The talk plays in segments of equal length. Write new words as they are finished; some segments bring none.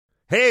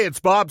Hey, it's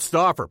Bob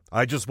Stauffer.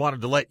 I just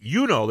wanted to let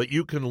you know that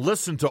you can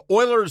listen to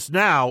Oilers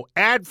Now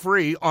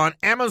ad-free on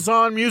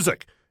Amazon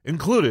Music,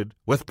 included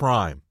with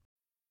Prime.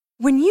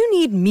 When you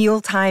need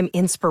mealtime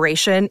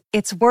inspiration,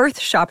 it's worth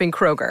shopping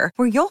Kroger,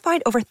 where you'll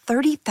find over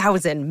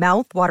 30,000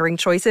 mouth-watering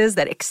choices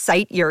that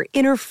excite your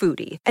inner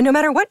foodie. And no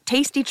matter what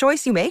tasty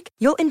choice you make,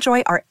 you'll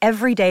enjoy our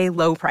everyday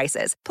low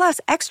prices, plus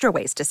extra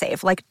ways to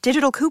save, like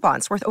digital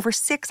coupons worth over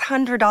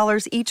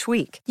 $600 each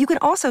week. You can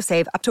also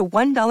save up to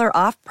 $1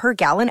 off per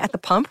gallon at the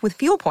pump with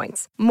fuel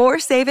points. More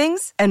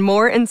savings and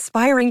more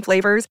inspiring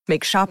flavors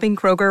make shopping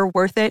Kroger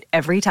worth it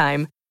every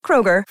time.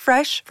 Kroger,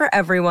 fresh for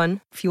everyone.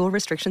 Fuel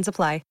restrictions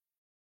apply.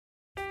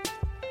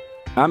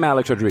 I'm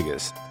Alex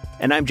Rodriguez.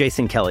 And I'm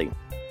Jason Kelly.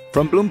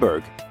 From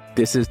Bloomberg,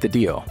 this is The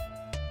Deal.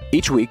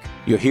 Each week,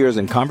 you'll hear us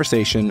in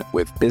conversation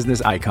with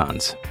business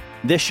icons.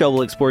 This show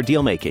will explore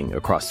deal-making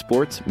across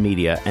sports,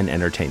 media, and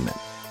entertainment.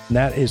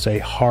 That is a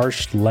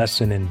harsh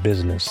lesson in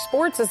business.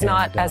 Sports is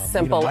not as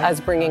simple as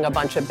bringing a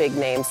bunch of big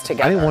names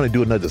together. I didn't want to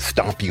do another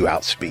stomp you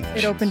out speech.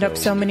 It opened up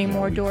so many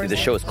more doors. The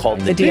show is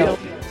called The Deal.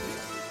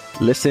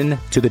 Listen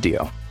to The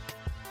Deal.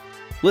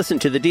 Listen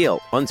to The Deal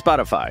on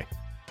Spotify.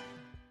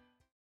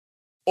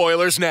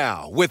 Oilers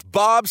Now with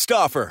Bob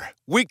Stauffer.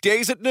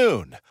 Weekdays at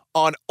noon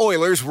on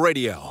Oilers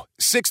Radio,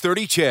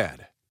 630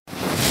 CHED.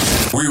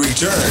 We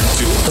return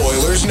to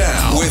Oilers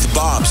Now with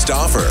Bob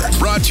Stauffer.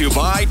 Brought to you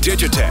by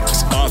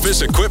Digitex.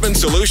 Office Equipment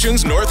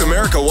Solutions North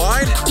America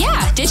wide?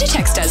 Yeah,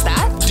 Digitex does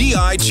that.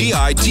 Digidex.ca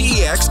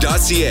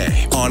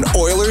on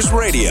Oilers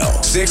Radio,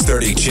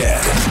 630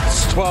 CHED.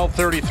 It's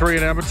 12:33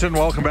 in Edmonton.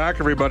 Welcome back,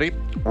 everybody.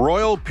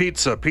 Royal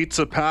Pizza,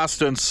 pizza,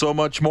 pasta, and so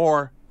much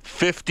more.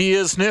 50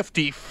 is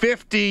nifty.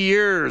 50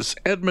 years.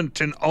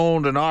 Edmonton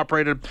owned and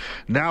operated.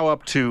 Now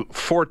up to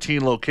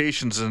 14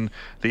 locations in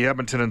the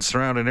Edmonton and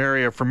surrounding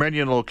area. For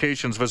menu and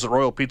locations, visit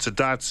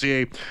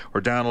royalpizza.ca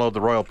or download the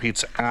Royal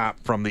Pizza app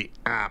from the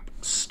App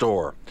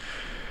Store.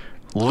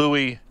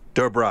 Louis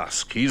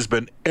DeBrusk. He's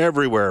been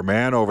everywhere,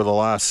 man, over the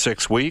last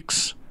 6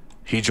 weeks.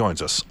 He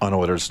joins us on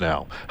Oilers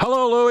Now.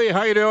 Hello, Louis.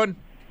 How you doing?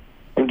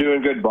 I'm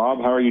doing good, Bob.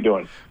 How are you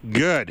doing?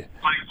 Good.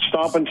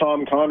 Stompin'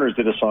 Tom Connors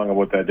did a song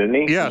about that, didn't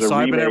he? Yes,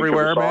 I've been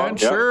everywhere, man. Yep.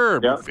 Sure.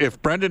 Yep. If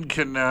Brendan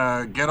can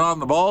get on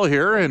the ball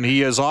here, and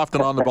he is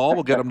often on the ball,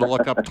 we'll get him to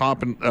look up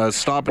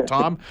Stompin'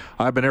 Tom.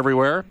 I've been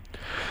everywhere.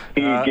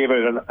 He gave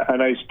it a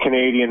nice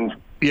Canadian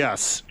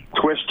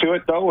twist to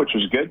it, though, which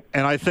was good.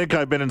 And I think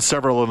I've been in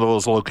several of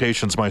those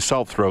locations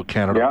myself throughout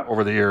Canada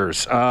over the years.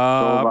 So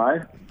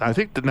have I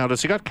think now,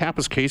 does he got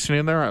Kappas Casey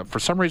in there? For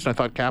some reason, I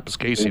thought Kappas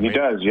Casey. He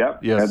does, yep.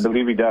 Yes. I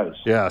believe he does.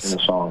 Yes. In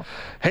the song.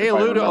 Hey, if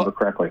Lou. I remember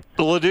correctly.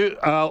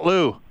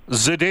 Lou,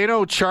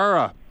 Zdeno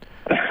Chara.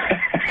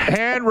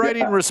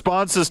 Handwriting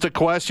responses to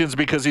questions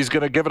because he's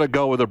going to give it a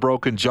go with a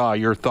broken jaw.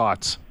 Your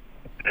thoughts?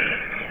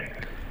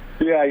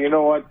 Yeah, you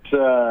know what?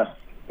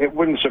 It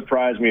wouldn't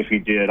surprise me if he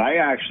did. I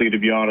actually, to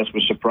be honest,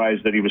 was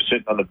surprised that he was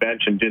sitting on the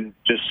bench and didn't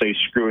just say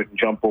screw it and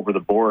jump over the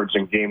boards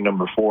in game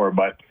number 4.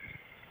 But,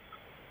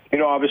 you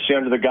know, obviously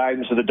under the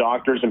guidance of the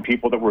doctors and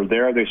people that were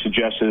there, they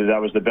suggested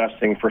that was the best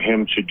thing for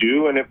him to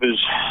do, and it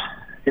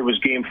was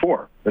game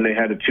 4, and they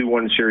had a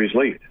 2-1 series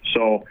lead.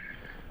 So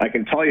I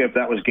can tell you if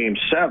that was game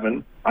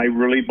 7, I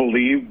really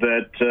believe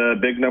that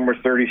big number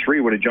 33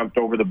 would have jumped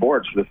over the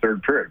boards for the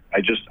third period. I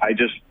just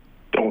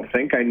don't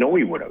think. I know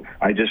he would have.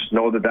 I just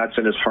know that that's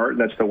in his heart and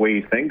that's the way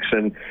he thinks,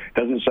 and it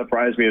doesn't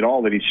surprise me at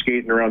all that he's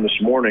skating around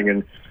this morning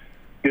and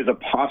is a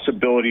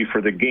possibility for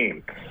the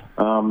game.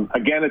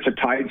 Again, it's a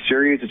tied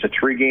series. It's a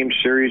 3-game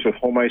series with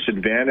home ice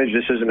advantage.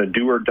 This isn't a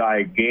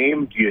do-or-die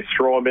game. Do you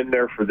throw him in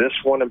there for this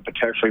one and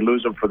potentially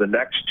lose him for the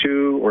next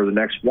 2 or the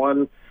next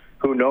one?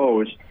 Who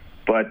knows?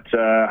 But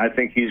I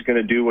think he's going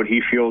to do what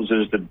he feels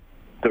is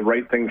the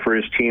right thing for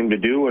his team to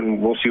do,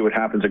 and we'll see what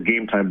happens at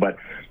game time. But,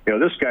 you know,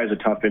 this guy's a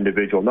tough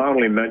individual, not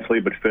only mentally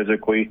but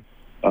physically.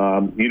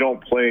 You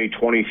don't play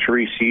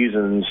 23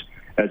 seasons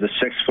as a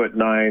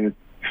 6'9"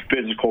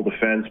 physical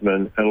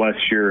defenseman unless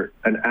you're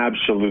an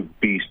absolute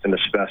beast and a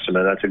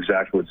specimen. That's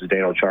exactly what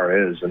Zdeno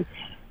Chara is. And,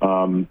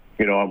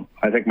 you know,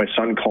 I think my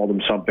son called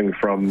him something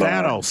from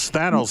Thanos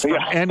from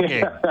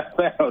Endgame.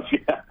 Thanos,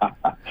 yeah.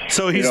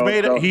 So he's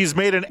made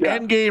an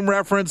Endgame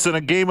reference and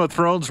a Game of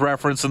Thrones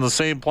reference in the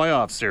same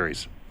playoff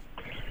series.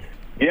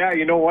 Yeah,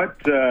 you know what?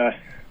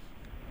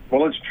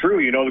 Well, it's true.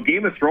 You know, the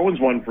Game of Thrones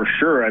one for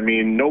sure. I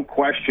mean, no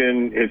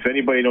question. If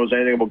anybody knows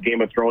anything about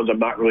Game of Thrones, I'm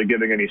not really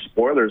giving any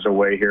spoilers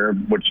away here,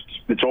 which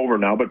it's over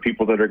now, but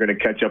people that are going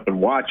to catch up and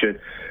watch it,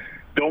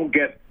 don't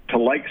get to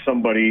like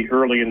somebody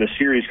early in the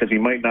series because he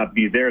might not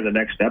be there the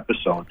next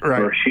episode,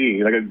 right. Or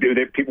she. Like,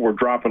 people were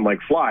dropping like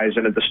flies,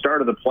 and at the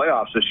start of the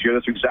playoffs this year,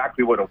 that's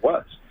exactly what it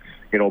was.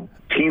 You know,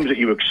 teams that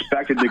you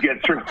expected to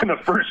get through in the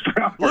first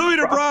round. Louis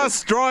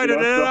DeBrusk drawing an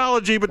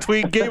analogy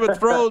between Game of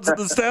Thrones and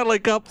the Stanley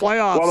Cup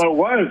playoffs.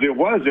 Well,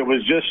 it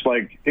was just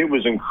like, it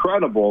was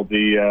incredible,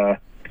 the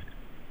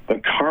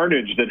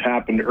carnage that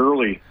happened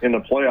early in the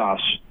playoffs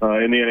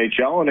in the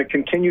NHL, and it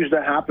continues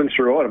to happen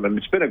throughout them. I mean,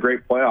 it's been a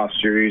great playoff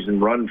series and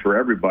run for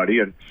everybody,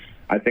 and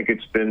I think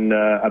it's been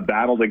a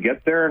battle to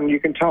get there, and you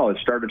can tell it's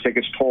starting to take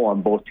its toll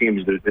on both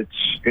teams.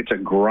 It's a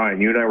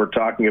grind. You and I were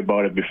talking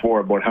about it before,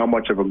 about how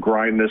much of a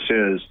grind this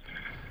is.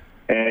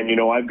 And,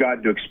 I've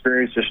gotten to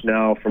experience this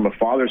now from a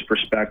father's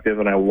perspective,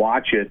 and I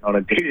watch it on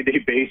a day-to-day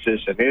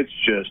basis, and it's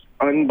just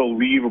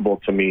unbelievable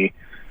to me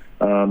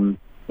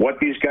what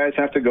these guys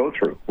have to go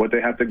through, what they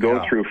have to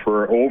go through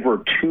for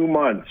over 2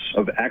 months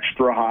of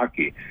extra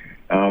hockey.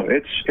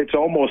 It's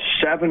almost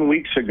 7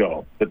 weeks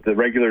ago that the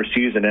regular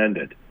season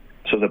ended.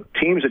 So the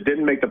teams that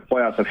didn't make the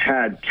playoffs have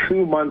had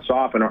 2 months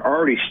off and are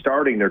already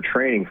starting their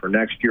training for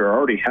next year,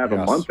 already have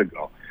a month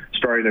ago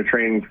starting their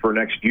training for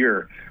next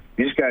year.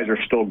 These guys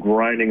are still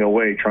grinding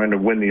away, trying to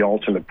win the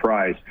ultimate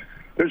prize.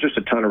 There's just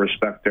a ton of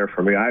respect there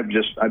for me.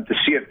 To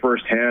see it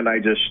firsthand, I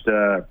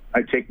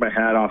take my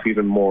hat off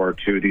even more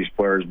to these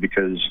players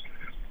because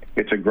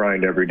it's a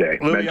grind every day,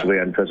 Louis, mentally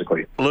and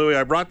physically. Louis,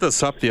 I brought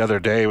this up the other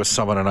day with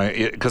someone,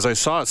 because I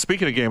saw,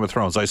 speaking of Game of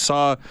Thrones, I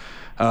saw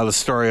the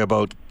story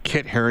about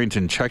Kit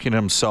Harington checking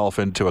himself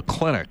into a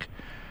clinic.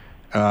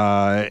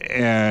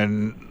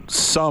 And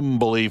some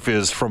belief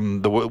is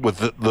from the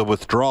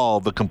withdrawal,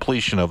 the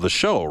completion of the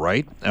show,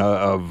 right?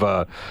 Of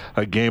a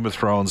Game of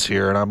Thrones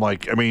here. And I'm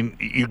like,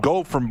 you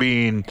go from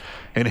being,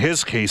 in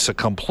his case, a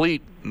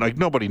complete, like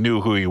nobody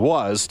knew who he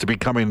was, to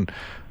becoming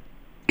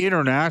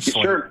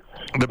internationally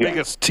the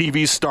biggest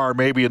TV star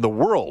maybe in the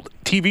world.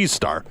 TV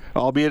star,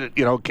 albeit,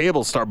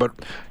 cable star, but,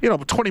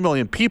 20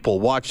 million people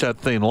watch that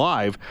thing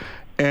live.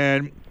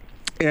 And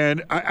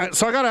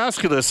so I got to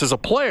ask you this as a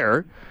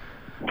player.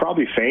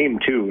 Probably fame,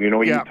 too.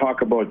 You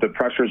talk about the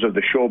pressures of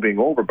the show being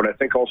over, but I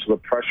think also the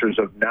pressures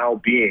of now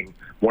being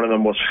one of the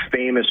most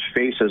famous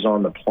faces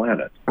on the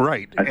planet.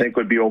 Right. I think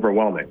would be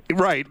overwhelming.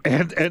 Right.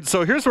 And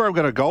so here's where I'm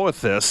going to go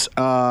with this.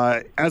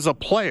 As a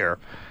player,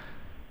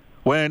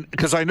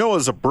 because I know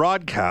as a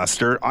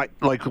broadcaster,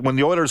 when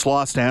the Oilers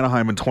lost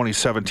Anaheim in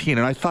 2017,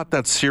 and I thought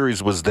that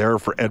series was there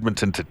for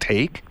Edmonton to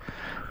take.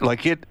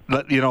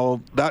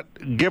 That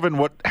given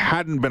what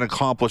hadn't been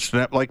accomplished,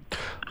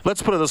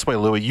 let's put it this way,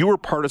 Louis, you were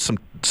part of some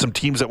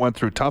teams that went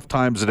through tough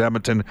times at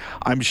Edmonton.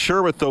 I'm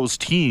sure with those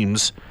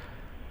teams,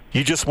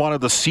 you just wanted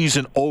the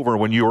season over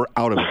when you were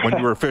out of it, when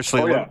you were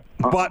officially.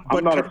 But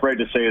I'm not afraid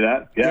to say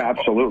that. Yeah,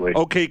 absolutely.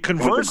 Okay,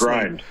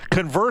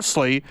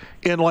 conversely,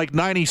 in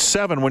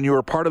 97, when you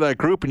were part of that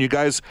group and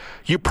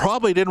you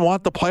probably didn't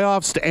want the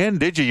playoffs to end,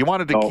 did you? You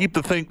wanted to keep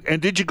the thing.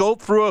 And did you go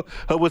through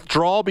a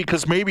withdrawal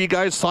because maybe you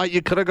guys thought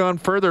you could have gone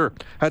further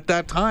at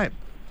that time?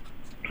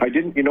 I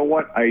didn't. You know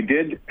what? I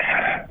did.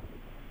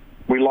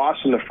 We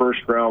lost in the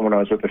first round when I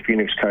was with the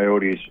Phoenix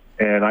Coyotes,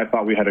 and I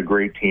thought we had a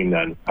great team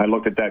then. I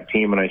looked at that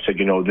team and I said,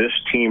 this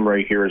team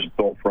right here is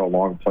built for a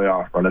long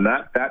playoff run. And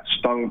that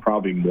stung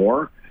probably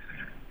more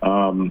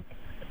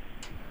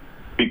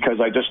because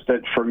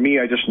for me,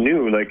 I just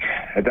knew,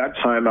 at that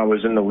time I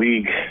was in the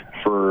league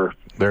for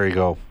there you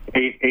go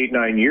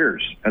 9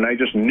 years. And I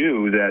just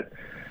knew that,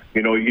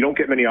 you don't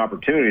get many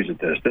opportunities at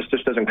this. This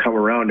just doesn't come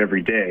around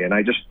every day. And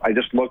I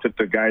just looked at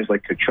the guys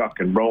like Tkachuk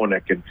and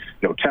Roenick and,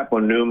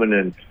 Tepla Newman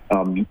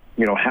and,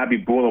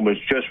 Habib Boulin was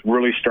just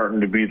really starting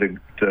to be the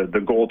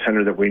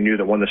goaltender that we knew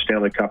that won the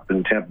Stanley Cup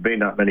in Tampa Bay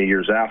not many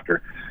years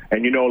after.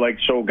 And,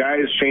 so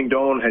guys, Shane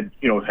Doan had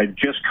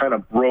just kind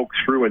of broke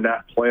through in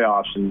that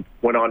playoffs and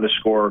went on to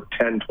score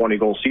 10, 20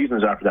 goal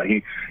seasons after that.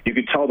 You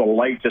could tell the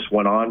light just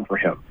went on for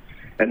him.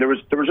 And there was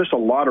just a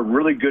lot of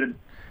really good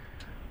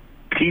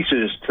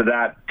pieces to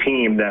that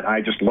team that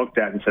I just looked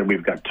at and said,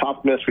 we've got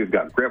toughness, we've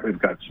got grit, we've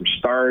got some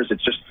stars.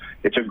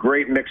 It's a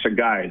great mix of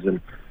guys. And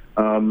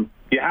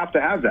you have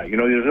to have that.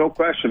 There's no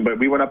question. But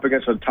we went up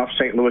against a tough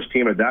St. Louis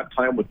team at that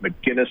time with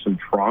McGinnis and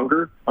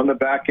Pronger on the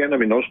back end.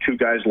 Those two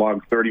guys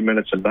logged 30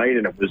 minutes a night,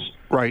 and it was,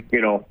 right.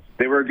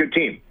 They were a good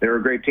team. They were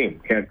a great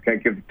team. Can't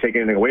take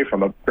anything away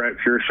from them. Grant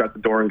Fuhr shut the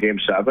door in Game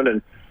 7.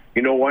 And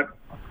you know what?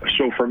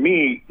 So for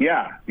me,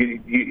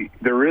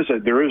 there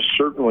is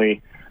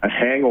certainly a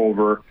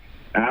hangover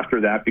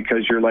after that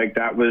because you're like,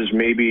 that was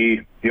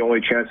maybe the only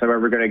chance I'm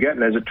ever going to get.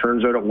 And as it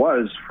turns out, it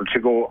was to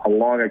go a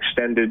long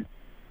extended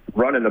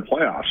run in the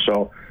playoffs.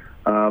 So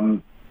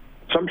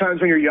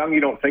sometimes when you're young, you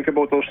don't think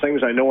about those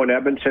things. I know in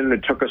Edmonton,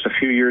 it took us a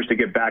few years to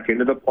get back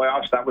into the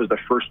playoffs. That was the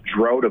first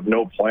drought of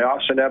no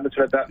playoffs in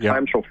Edmonton at that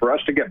time. So for us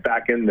to get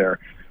back in there,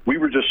 we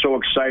were just so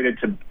excited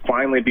to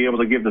finally be able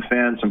to give the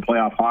fans some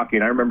playoff hockey.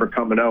 And I remember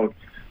coming out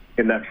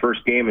in that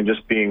first game and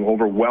just being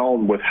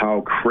overwhelmed with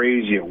how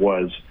crazy it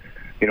was,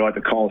 at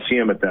the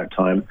Coliseum at that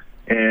time.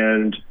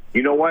 And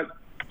you know what?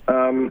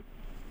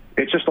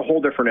 It's just a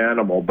whole different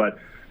animal. But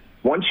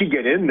once you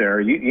get in there,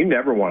 you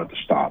never want it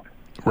to stop.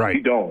 Right.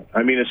 You don't.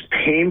 As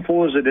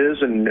painful as it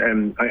is,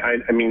 and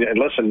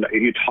listen,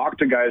 you talk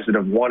to guys that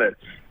have won it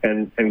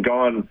and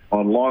gone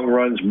on long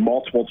runs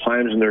multiple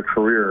times in their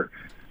career,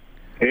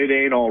 it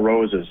ain't all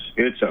roses.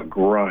 It's a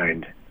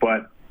grind.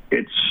 But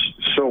it's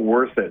so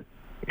worth it,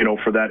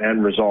 for that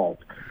end result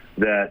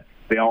that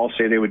they all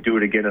say they would do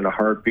it again in a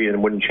heartbeat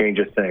and wouldn't change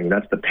a thing.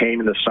 That's the pain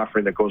and the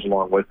suffering that goes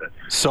along with it.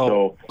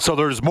 So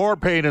there's more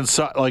pain and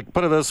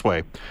put it this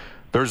way.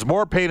 There's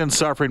more pain and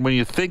suffering when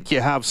you think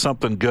you have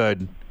something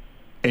good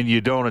and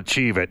you don't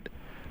achieve it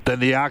than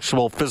the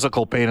actual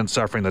physical pain and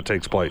suffering that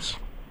takes place.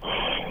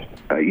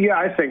 Yeah,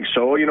 I think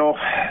so.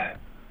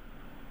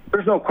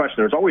 There's no question.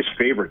 There's always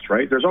favorites,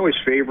 right? There's always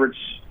favorites.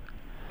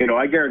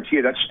 I guarantee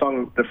you that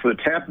stung for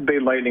the Tampa Bay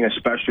Lightning,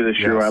 especially this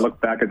year. When I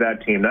look back at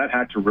that team, that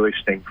had to really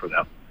sting for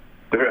them.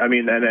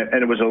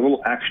 And it was a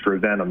little extra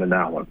venom in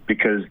that one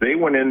because they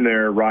went in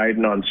there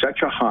riding on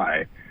such a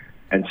high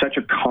and such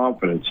a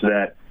confidence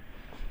that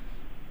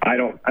I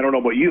don't know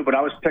about you, but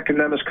I was picking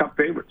them as Cup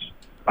favorites.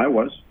 I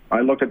was. I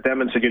looked at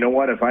them and said, you know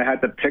what? If I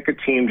had to pick a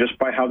team just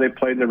by how they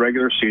played in the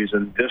regular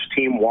season, this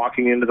team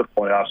walking into the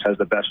playoffs has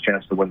the best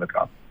chance to win the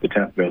Cup, the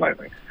Tampa Bay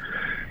Lightning.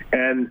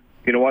 And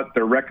you know what?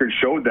 Their record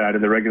showed that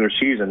in the regular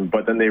season,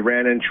 but then they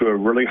ran into a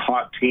really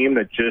hot team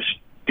that just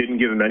didn't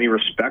give them any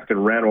respect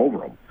and ran over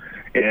them.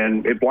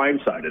 And it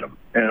blindsided them.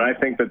 And I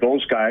think that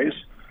those guys,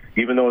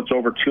 even though it's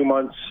over 2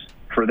 months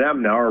for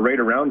them now, or right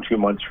around 2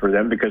 months for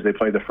them because they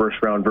played the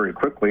first round very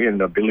quickly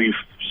in, I believe,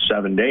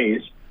 7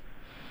 days,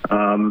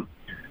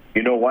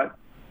 you know what?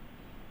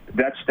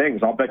 That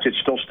stings. I'll bet you it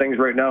still stings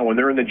right now. When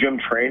they're in the gym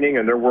training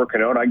and they're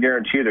working out, I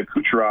guarantee you that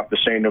Kucherov is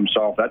saying to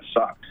himself, that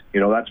sucked.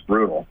 That's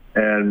brutal.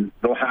 And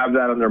they'll have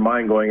that on their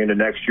mind going into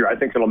next year. I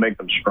think it'll make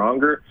them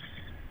stronger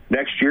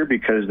next year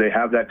because they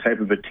have that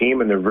type of a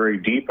team and they're very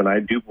deep. And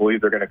I do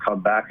believe they're going to come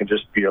back and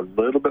just be a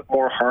little bit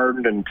more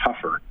hardened and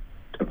tougher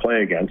to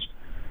play against.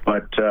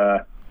 But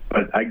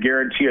I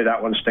guarantee you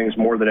that one stings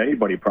more than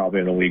anybody probably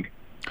in the league.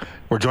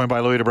 We're joined by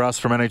Louis DeBrusk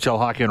from NHL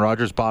Hockey and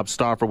Rogers. Bob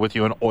Stauffer with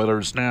you in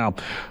Oilers Now.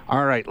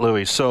 All right,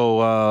 Louis.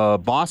 So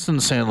Boston,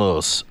 St.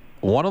 Louis,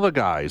 one of the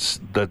guys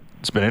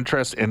that's been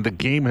interested, and the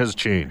game has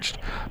changed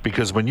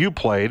because when you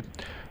played,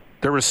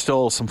 there was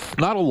still some,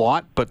 not a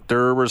lot, but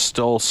there were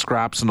still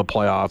scraps in the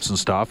playoffs and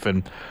stuff.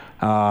 And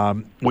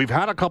we've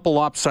had a couple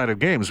lopsided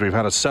games. We've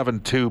had a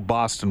 7-2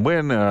 Boston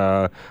win.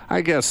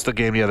 I guess the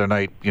game the other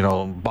night,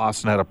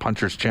 Boston had a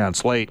puncher's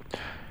chance late.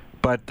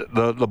 But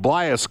the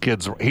Blias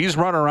kids, he's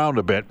run around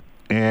a bit,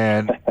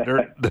 and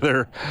there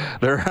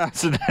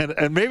hasn't.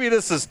 And maybe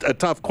this is a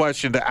tough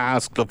question to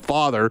ask the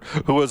father,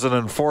 who is an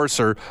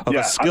enforcer of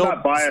a skill. I'm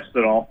not biased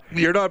at all.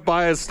 You're not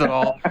biased at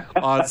all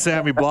on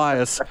Sammy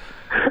Blias.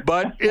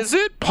 But is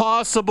it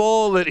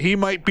possible that he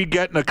might be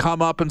getting a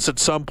comeuppance at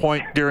some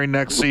point during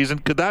next season?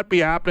 Could that be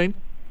happening?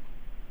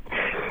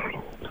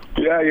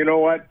 Yeah, you know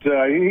what?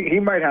 He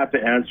might have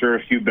to answer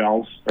a few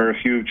bells or a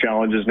few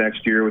challenges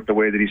next year with the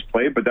way that he's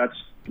played, but that's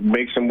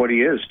makes him what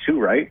he is too,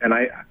 right? And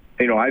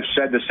I've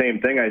said the same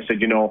thing. I said,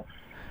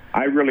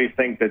 I really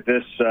think that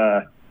this,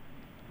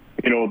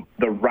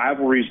 the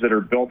rivalries that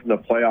are built in the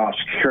playoffs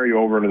carry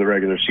over into the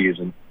regular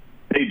season.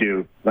 They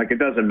do. Like, it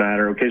doesn't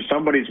matter. Okay,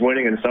 somebody's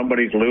winning and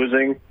somebody's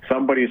losing.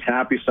 Somebody's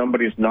happy,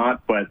 somebody's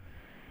not. But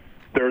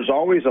there's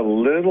always a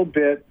little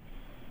bit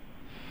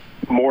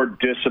more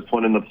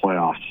discipline in the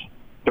playoffs.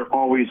 There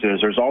always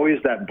is. There's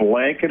always that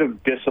blanket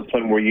of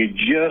discipline where you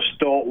just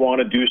don't want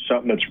to do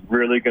something that's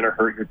really going to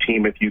hurt your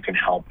team if you can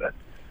help it.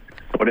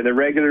 But in the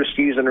regular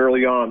season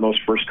early on, those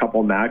first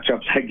couple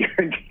matchups, I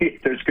guarantee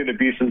there's going to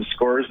be some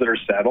scores that are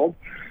settled.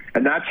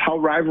 And that's how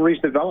rivalries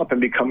develop and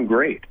become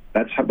great.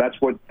 That's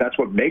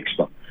what makes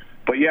them.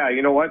 But, yeah,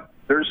 you know what?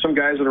 There's some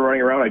guys that are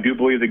running around. I do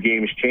believe the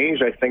game's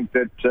changed. I think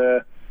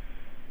that,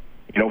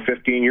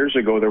 15 years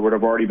ago, there would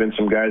have already been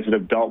some guys that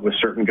have dealt with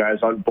certain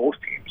guys on both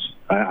teams.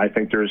 I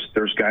think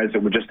there's guys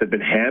that would just have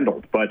been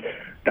handled. But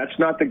that's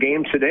not the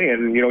game today.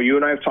 And, you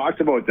and I have talked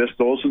about this.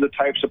 Those are the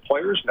types of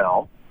players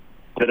now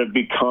that have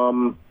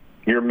become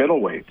your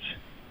middleweights.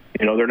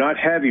 They're not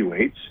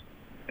heavyweights.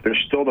 They're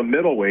still the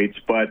middleweights,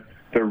 but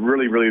they're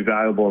really, really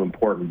valuable and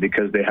important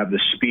because they have the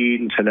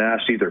speed and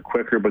tenacity. They're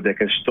quicker, but they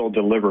can still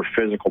deliver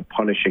physical,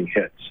 punishing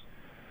hits.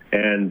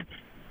 And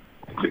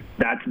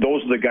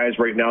those are the guys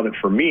right now that,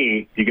 for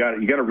me, you got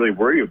to really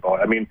worry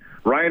about. I mean,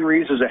 Ryan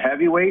Reeves is a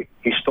heavyweight.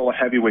 He's still a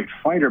heavyweight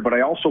fighter, but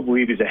I also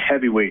believe he's a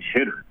heavyweight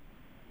hitter.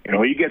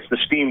 He gets the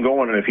steam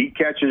going, and if he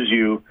catches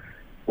you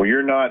where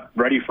you're not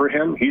ready for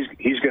him,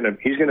 he's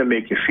gonna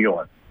make you feel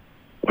it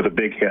with a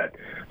big hit.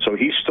 So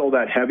he's still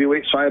that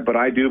heavyweight side, but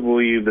I do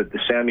believe that the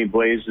Sammy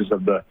Blazes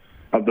of the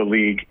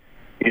league,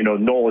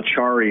 Noel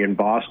Acciari in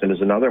Boston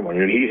is another one.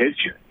 He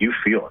hits you, you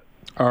feel it.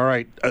 All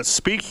right.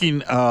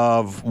 Speaking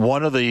of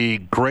one of the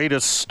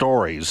greatest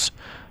stories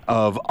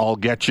of I'll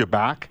Get You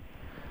Back,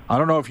 I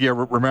don't know if you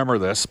ever remember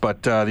this,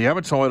 but the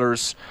Edmonton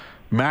Oilers,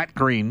 Matt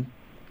Green,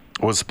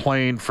 was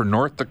playing for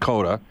North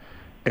Dakota,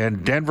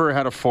 and Denver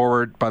had a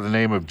forward by the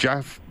name of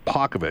Jeff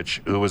Pokovich,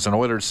 who was an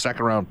Oilers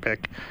second-round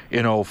pick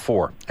in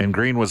 2004. And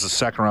Green was a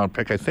second-round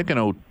pick, I think, in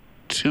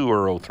 2002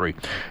 or 2003.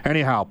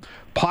 Anyhow,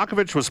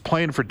 Pokovich was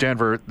playing for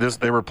Denver.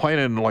 They were playing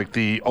in like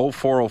the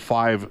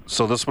 2004-05,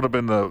 so this would have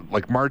been the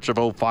March of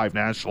 2005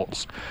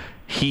 Nationals.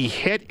 He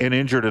hit and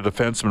injured a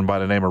defenseman by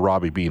the name of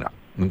Robbie Bina,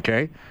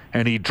 okay?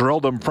 And he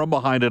drilled him from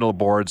behind into the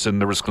boards, and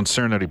there was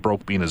concern that he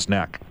broke Bina's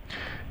neck.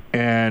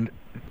 And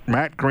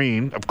Matt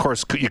Green, of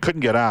course, you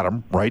couldn't get at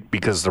him, right?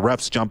 Because the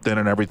refs jumped in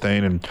and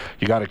everything, and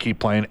you got to keep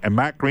playing. And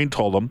Matt Green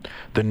told him,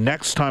 the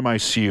next time I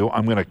see you,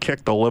 I'm going to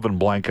kick the living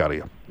blank out of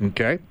you,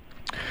 okay?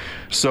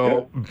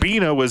 So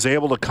Bina was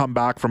able to come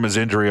back from his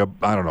injury,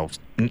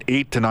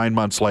 8 to 9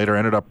 months later,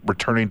 ended up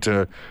returning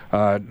to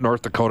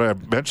North Dakota,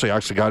 eventually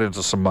actually got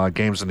into some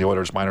games in the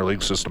Oilers minor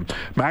league system.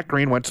 Matt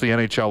Green went to the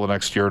NHL the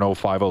next year in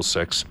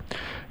 05-06,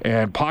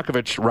 and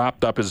Popovich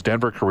wrapped up his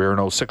Denver career in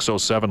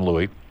 06-07,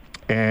 Louis.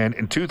 And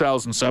in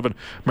 2007,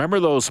 remember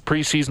those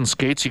preseason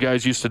skates you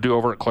guys used to do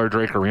over at Claire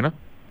Drake Arena?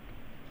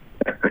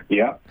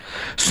 Yeah.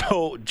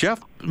 So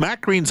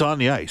Matt Green's on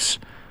the ice.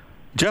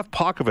 Jeff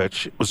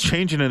Popovich was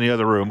changing in the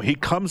other room. He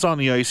comes on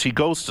the ice. He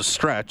goes to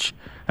stretch,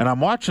 and I'm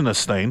watching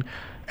this thing,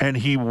 and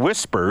he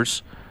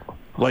whispers,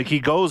 like he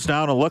goes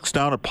down and looks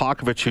down at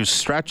Popovich who's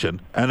stretching,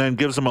 and then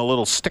gives him a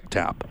little stick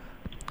tap,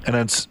 and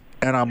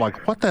I'm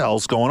like, what the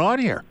hell's going on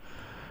here?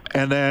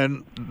 And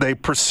then they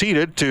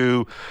proceeded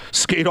to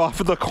skate off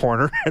of the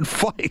corner and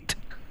fight.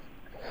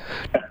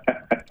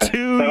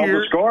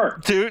 Settled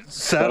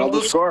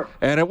the score.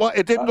 And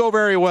it didn't go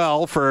very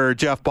well for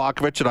Jeff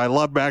Popovich, and I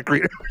love Matt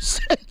Green ever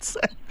since.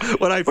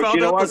 When I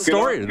found out the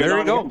story, there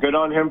you go. Good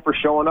on him for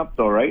showing up,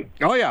 though, right?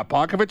 Oh, yeah.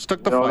 Popovich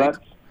took the fight.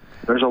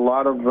 There's a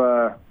lot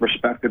of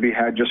respect to be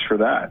had just for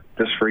that.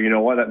 Just for,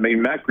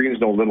 Matt Green's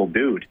no little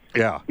dude.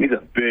 Yeah. He's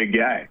a big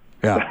guy.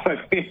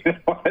 Yeah. You know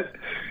what?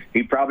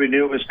 He probably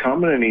knew it was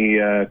coming, and he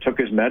took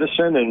his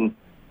medicine, and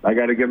I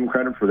got to give him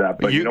credit for that.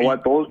 But you know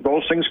what?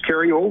 Those things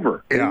carry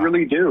over. Yeah. They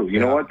really do. You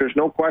know what? There's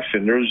no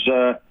question.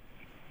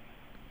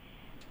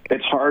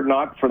 It's hard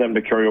not for them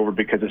to carry over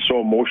because it's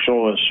so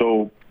emotional and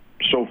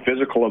so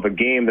physical of a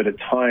game that at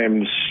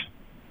times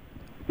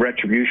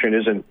retribution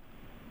isn't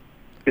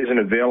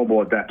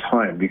available at that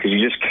time because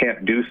you just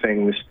can't do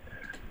things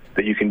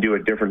that you can do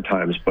at different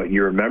times. But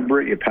you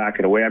remember it, you pack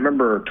it away. I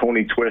remember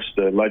Tony Twist,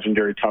 the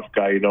legendary tough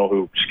guy,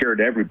 who scared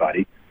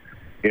everybody,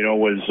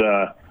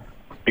 was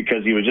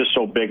because he was just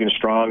so big and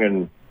strong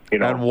and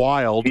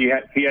wild. He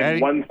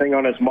had one thing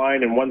on his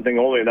mind and one thing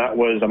only, and that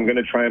was, I'm going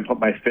to try and put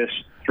my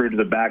fist through to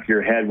the back of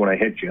your head when I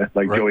hit you,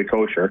 like Joey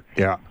Kosher.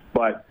 Yeah.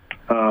 But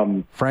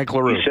Frank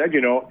LaRue.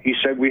 He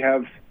said we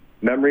have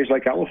memories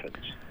like elephants.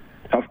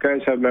 Tough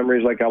guys have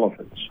memories like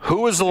elephants.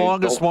 Who was the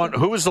longest one?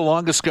 Who was the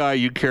longest guy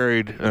you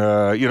carried?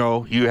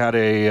 You had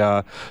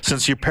a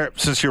since you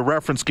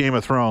referenced Game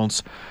of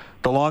Thrones,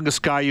 the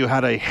longest guy you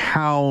had a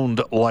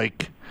hound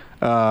like.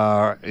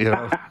 Sandor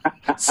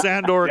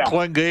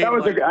Clegane. That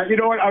was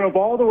what? Out of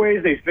all the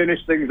ways they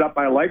finished things up,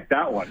 I liked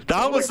that one.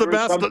 That was the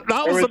best.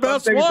 That was the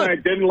best one. There were some things that I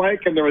didn't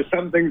like, and there were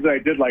some things that I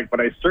did like, but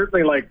I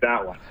certainly liked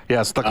that one.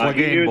 Yes, the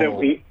Clegane Bowl.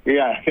 He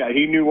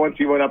knew once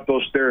he went up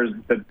those stairs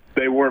that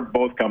they weren't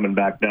both coming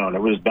back down.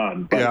 It was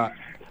done. But,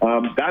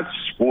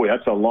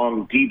 that's a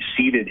long,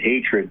 deep-seated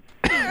hatred.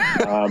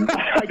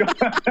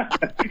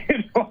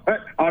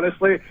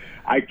 Honestly,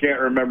 I can't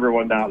remember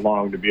one that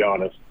long, to be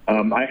honest.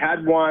 I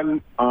had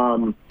one.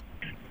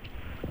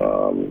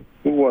 Who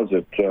was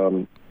it?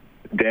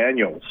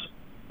 Daniels.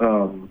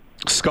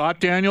 Scott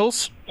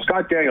Daniels?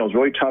 Scott Daniels,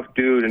 really tough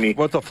dude. And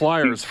with the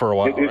Flyers for a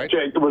while, right?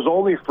 It was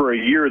only for a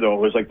year, though.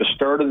 It was like the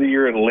start of the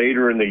year and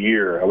later in the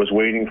year. I was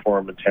waiting for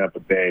him in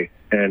Tampa Bay,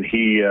 and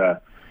he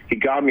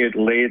got me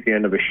late at the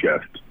end of a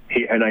shift.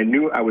 And I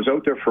knew I was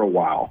out there for a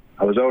while.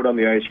 I was out on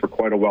the ice for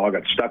quite a while. I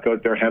got stuck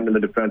out there, hemmed in the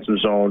defensive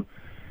zone,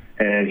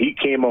 and he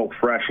came out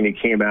fresh, and he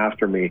came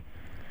after me.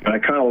 And I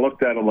kind of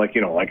looked at him like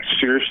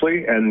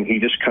seriously, and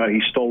he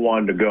still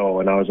wanted to go.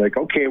 And I was like,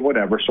 okay,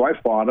 whatever. So I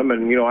fought him,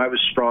 and, I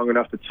was strong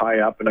enough to tie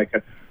up, but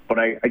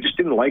I just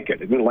didn't like it.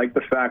 I didn't like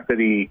the fact that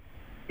he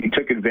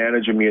took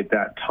advantage of me at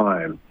that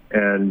time.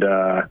 And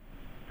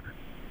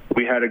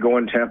we had to go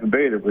in Tampa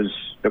Bay. That was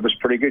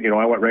pretty good.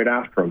 I went right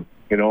after him.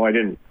 I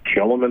didn't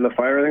kill him in the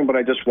fire or anything, but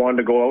I just wanted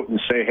to go out and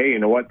say, hey, you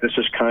know what? This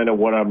is kind of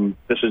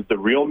this is the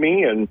real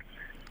me. And,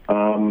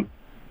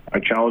 I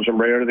challenged him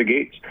right out of the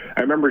gates.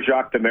 I remember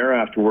Jacques Demers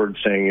afterwards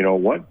saying,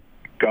 what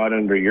got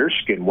under your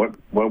skin?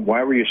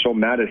 Why were you so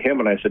mad at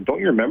him? And I said, don't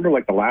you remember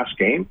the last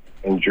game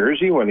in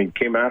Jersey when he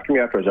came after me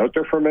after I was out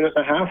there for a minute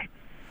and a half?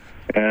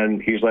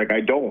 And he's like,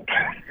 I don't.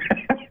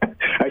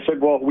 I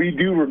said, well, we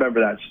do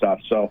remember that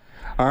stuff. So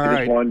I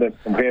just wanted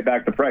to pay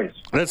back the price.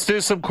 Let's do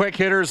some quick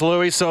hitters,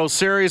 Louis. So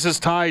series is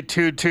tied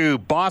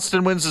 2-2.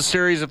 Boston wins the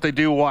series if they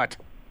do what?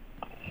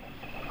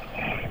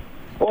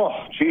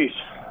 Oh, geez.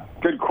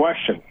 Good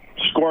question.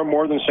 Score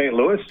more than St.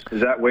 Louis?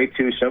 Is that way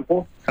too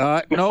simple?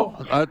 No,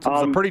 it's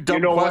a pretty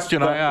dumb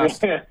question I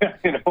asked.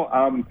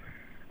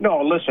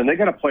 No, listen, they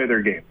got to play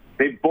their game.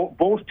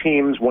 Both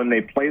teams, when they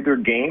play their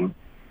game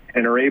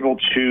and are able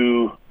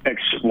to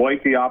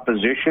exploit the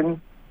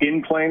opposition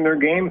in playing their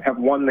game, have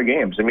won the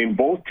games. I mean,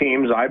 both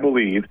teams, I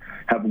believe,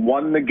 have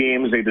won the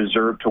games they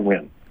deserve to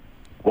win.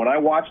 When I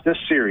watched this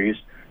series,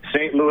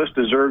 St. Louis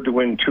deserved to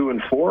win 2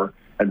 and 4,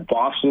 and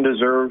Boston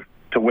deserved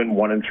to win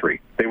 1 and 3.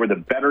 They were the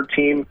better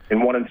team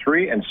in 1 and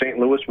 3, and St.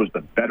 Louis was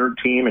the better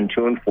team in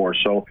 2 and 4.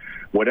 So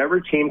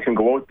whatever team can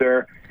go out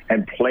there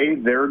and play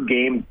their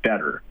game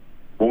better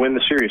will win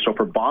the series. So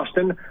for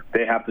Boston,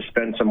 they have to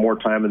spend some more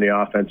time in the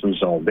offensive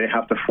zone. They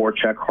have to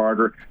forecheck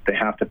harder. They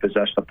have to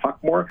possess the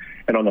puck more.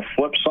 And on the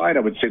flip side,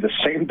 I would say the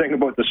same thing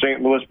about the St.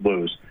 Louis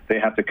Blues. They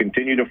have to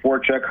continue to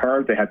forecheck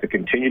hard. They have to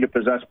continue to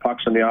possess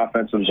pucks in the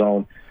offensive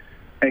zone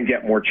and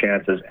get more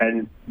chances.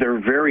 And they're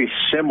very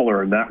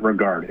similar in that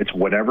regard. It's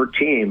whatever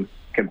team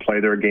can play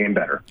their game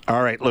better.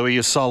 All right, Louis,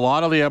 you saw a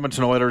lot of the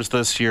Edmonton Oilers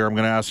this year. I'm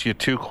going to ask you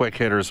 2 quick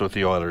hitters with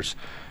the Oilers.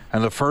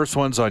 And the first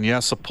one's on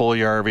Jesse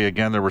Puljujarvi.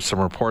 Again, there were some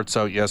reports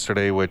out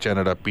yesterday which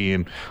ended up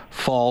being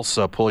false.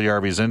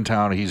 Puljujarvi's in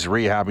town. He's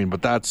rehabbing.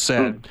 But that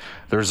said,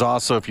 there's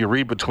also, if you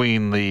read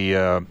between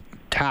the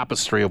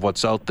tapestry of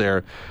what's out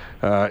there,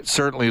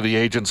 certainly the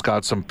agent's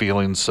got some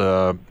feelings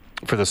for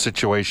the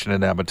situation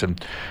in Edmonton.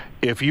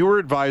 If you were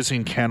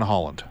advising Ken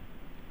Holland,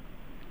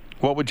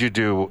 what would you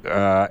do?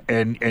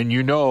 And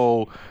you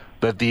know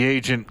that the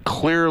agent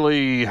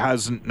clearly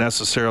hasn't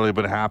necessarily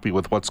been happy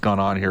with what's gone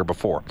on here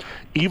before.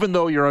 Even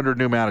though you're under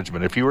new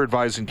management, if you were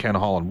advising Ken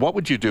Holland, what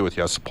would you do with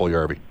Jesse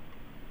Puljujarvi?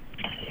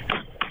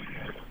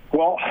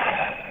 Well,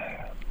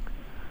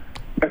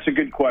 that's a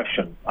good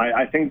question.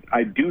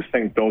 I do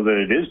think, though, that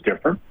it is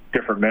different.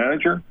 Different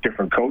manager,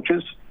 different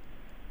coaches.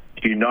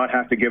 Do you not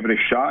have to give it a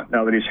shot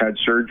now that he's had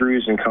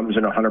surgeries and comes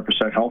in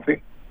 100%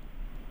 healthy?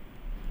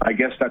 I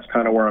guess that's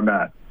kind of where I'm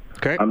at.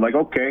 Okay. I'm like,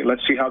 okay,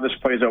 let's see how this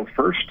plays out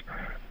first.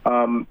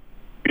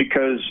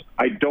 Because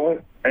I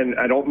don't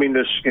mean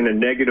this in a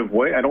negative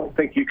way, I don't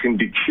think you can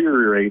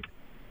deteriorate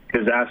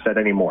his asset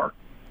anymore.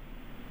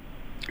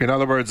 In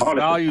other words, his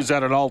value's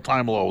at an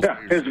all-time low. Yeah,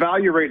 his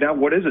value right now,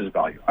 what is his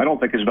value? I don't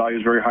think his value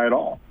is very high at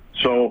all.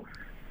 So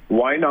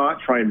why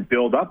not try and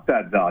build up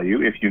that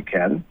value if you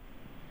can?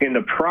 In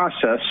the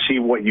process, see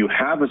what you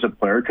have as a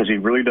player, because he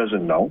really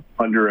doesn't know.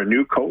 Under a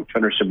new coach,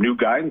 under some new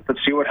guidance, let's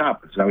see what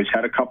happens. Now, he's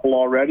had a couple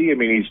already. I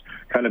mean, he's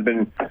kind of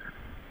been,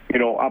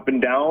 up and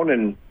down,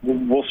 and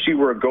we'll see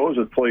where it goes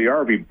with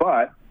Puljujarvi.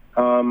 But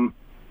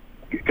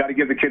you got to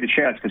give the kid a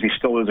chance because he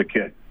still is a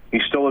kid. He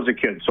still is a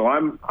kid. So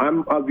I'm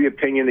of the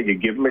opinion that you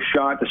give him a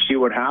shot to see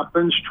what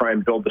happens, try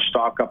and build the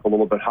stock up a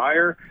little bit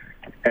higher.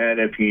 And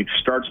if he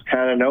starts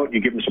panning out, you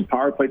give him some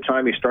power play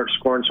time, he starts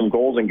scoring some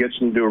goals and gets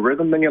into a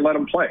rhythm, then you let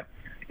him play.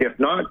 If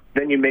not,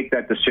 then you make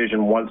that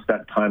decision once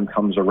that time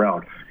comes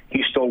around.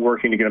 He's still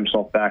working to get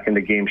himself back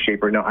into game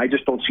shape right now. I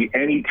just don't see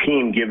any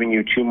team giving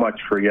you too much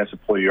for Jesse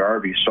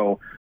Puljujarvi. So,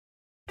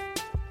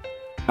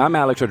 I'm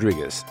Alex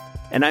Rodriguez.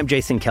 And I'm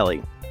Jason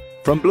Kelly.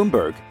 From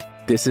Bloomberg,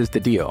 this is The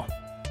Deal.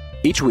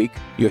 Each week,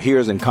 you'll hear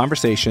us in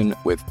conversation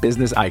with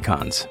business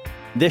icons.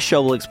 This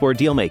show will explore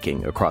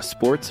deal-making across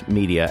sports,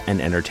 media,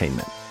 and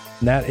entertainment.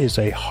 That is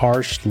a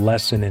harsh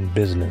lesson in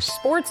business.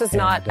 Sports is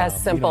not as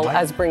simple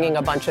as bringing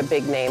a bunch of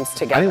big names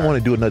together. I didn't want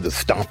to do another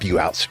stomp you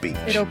out speech.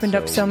 It opened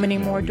up so many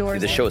more doors.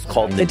 The show is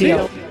called The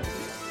Deal.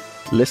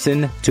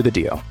 Listen to The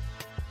Deal.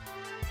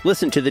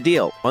 Listen to The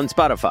Deal on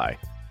Spotify.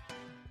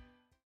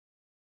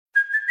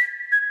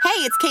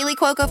 Hey, it's Kaylee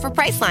Cuoco for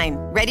Priceline.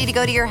 Ready to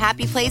go to your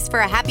happy place for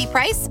a happy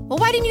price? Well,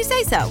 why didn't you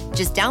say so?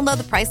 Just download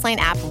the Priceline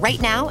app right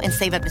now and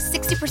save up to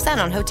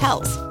 60% on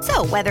hotels.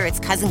 So whether it's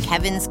Cousin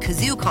Kevin's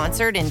Kazoo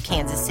Concert in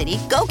Kansas City,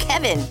 go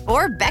Kevin,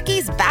 or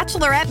Becky's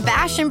Bachelorette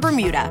Bash in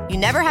Bermuda, you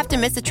never have to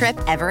miss a trip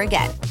ever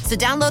again. So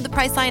download the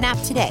Priceline app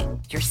today.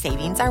 Your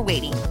savings are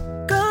waiting.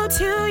 Go to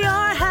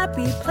your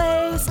happy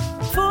place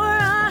for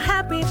a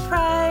happy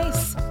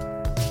price.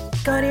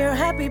 Go to your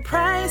happy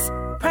price,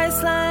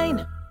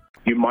 Priceline.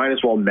 You might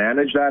as well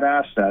manage that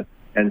asset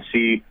and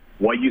see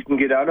what you can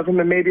get out of him,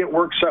 and maybe it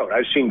works out.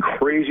 I've seen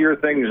crazier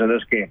things in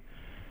this game.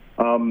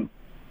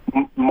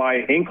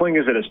 My inkling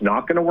is that it's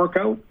not going to work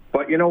out,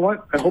 but you know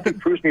what? I hope he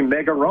proves me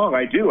mega wrong.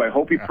 I do. I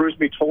hope he proves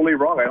me totally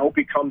wrong. I hope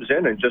he comes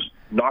in and just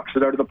knocks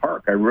it out of the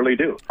park. I really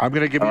do. I'm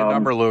going to give you a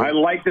number, Lou. I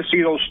like to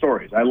see those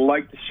stories. I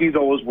like to see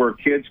those where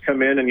kids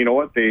come in and, you know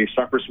what, they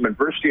suffer some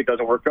adversity. It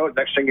doesn't work out.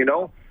 Next thing you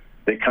know,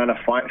 they kind of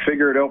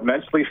figure it out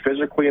mentally,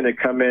 physically, and they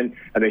come in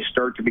and they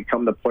start to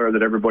become the player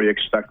that everybody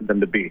expected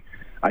them to be.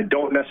 I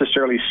don't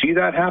necessarily see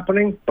that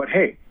happening, but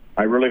hey,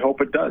 I really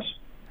hope it does.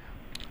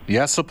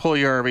 Jesse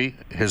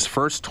Puljujarvi, his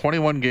first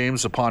 21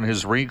 games upon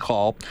his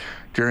recall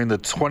during the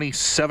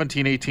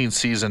 2017-18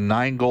 season,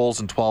 9 goals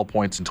and 12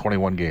 points in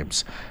 21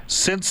 games.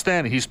 Since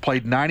then, he's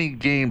played 90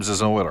 games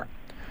as an Oiler.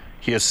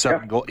 He has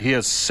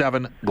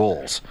 7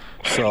 goals.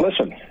 So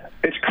listen,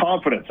 it's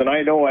confidence, and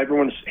I know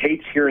everyone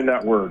hates hearing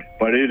that word,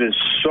 but it is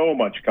so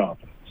much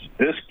confidence.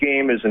 This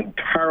game is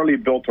entirely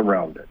built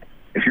around it.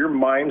 If your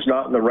mind's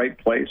not in the right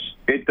place,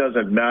 it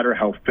doesn't matter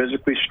how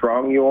physically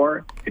strong you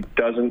are. It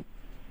doesn't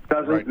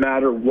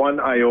matter one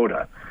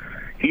iota.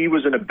 He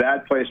was in a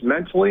bad place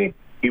mentally.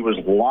 He was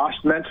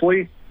lost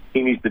mentally.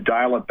 He needs to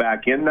dial it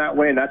back in that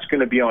way, and that's going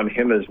to be on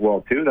him as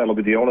well, too.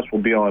 The onus will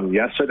be on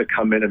Jesse to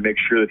come in and make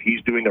sure that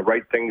he's doing the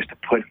right things to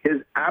put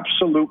his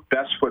absolute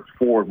best foot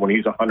forward when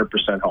he's 100%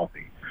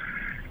 healthy.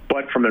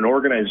 But from an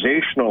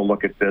organizational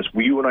look at this,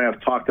 you and I have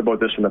talked about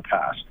this in the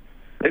past.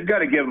 They've got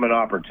to give him an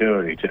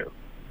opportunity, too.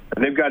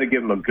 And they've got to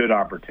give him a good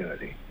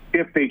opportunity.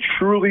 If they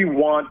truly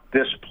want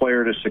this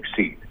player to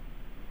succeed,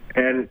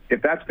 And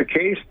if that's the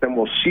case, then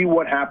we'll see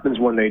what happens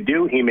when they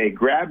do. He may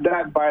grab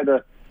that by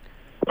the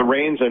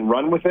reins and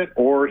run with it,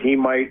 or he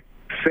might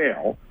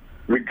fail.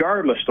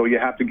 Regardless, though, you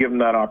have to give him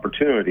that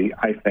opportunity,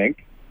 I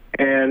think,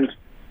 and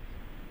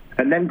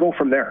then go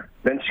from there.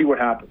 Then see what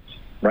happens,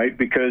 right?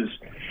 Because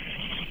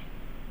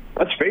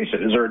let's face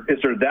it, is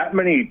there that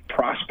many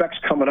prospects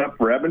coming up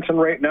for Edmonton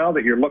right now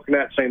that you're looking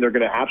at saying they're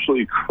going to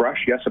absolutely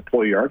crush Jesse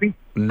Puljujarvi?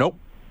 Nope.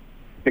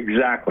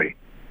 Exactly.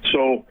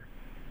 So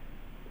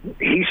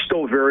he's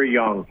still very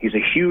young. He's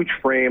a huge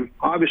frame.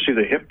 Obviously,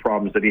 the hip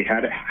problems that he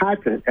had, it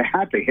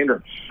had to hinder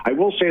him. I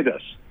will say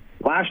this.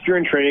 Last year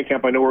in training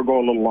camp, I know we're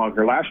going a little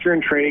longer. Last year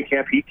in training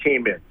camp, he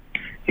came in.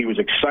 He was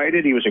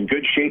excited. He was in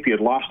good shape. He had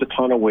lost a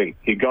ton of weight.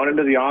 He got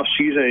into the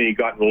offseason, and he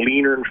got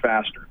leaner and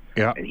faster.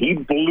 Yeah. And he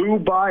blew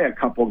by a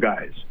couple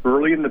guys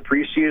early in the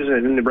preseason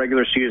and in the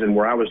regular season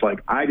where I was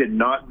like, I did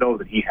not know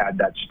that he had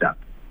that step.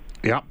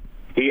 Yeah.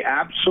 He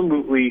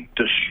absolutely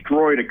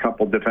destroyed a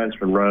couple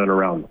defensemen running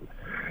around them.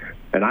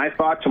 And I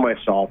thought to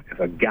myself, if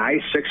a guy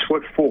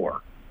 6'4"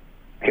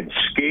 can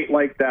skate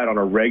like that on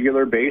a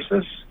regular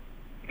basis,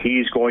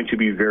 he's going to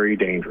be very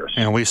dangerous.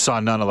 And we saw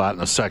none of that in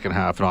the second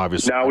half, and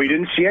obviously. Now, we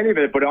didn't see any of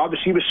it, but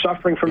obviously he was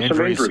suffering from some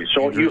injuries.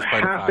 So you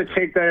have to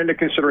take that into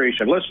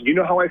consideration. Listen, you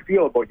know how I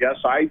feel about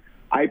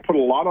I put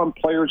a lot on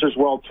players as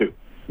well, too.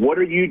 What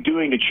are you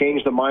doing to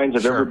change the minds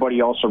of everybody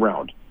else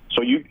around?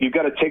 So you've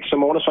got to take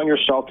some onus on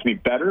yourself to be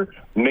better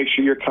and make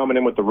sure you're coming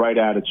in with the right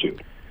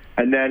attitude.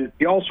 And then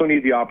you also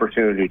need the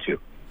opportunity to.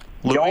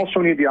 Louis? You also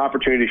need the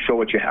opportunity to show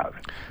what you have.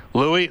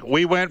 Louis,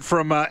 we went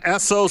from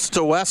Essos to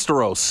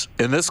Westeros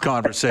in this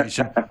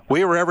conversation.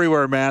 We were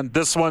everywhere, man.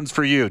 This one's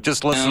for you.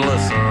 Just listen to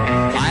this.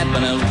 I've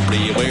been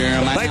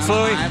everywhere, man. Thanks,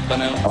 Louis. I've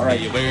been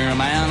everywhere,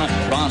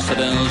 man. Across the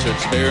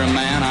deserts bare,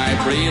 man.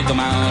 I breathe the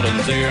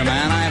mountains here,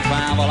 man. I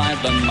travel,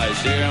 I've done my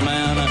share,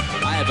 man.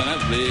 I've been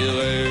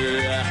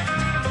everywhere.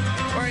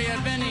 Where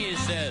you been, he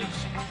says.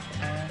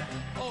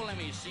 Oh, let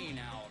me see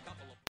now.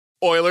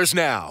 Oilers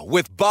Now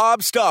with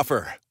Bob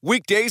Stauffer.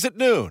 Weekdays at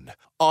noon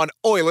on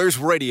Oilers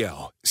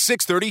Radio,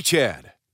 630 CHED.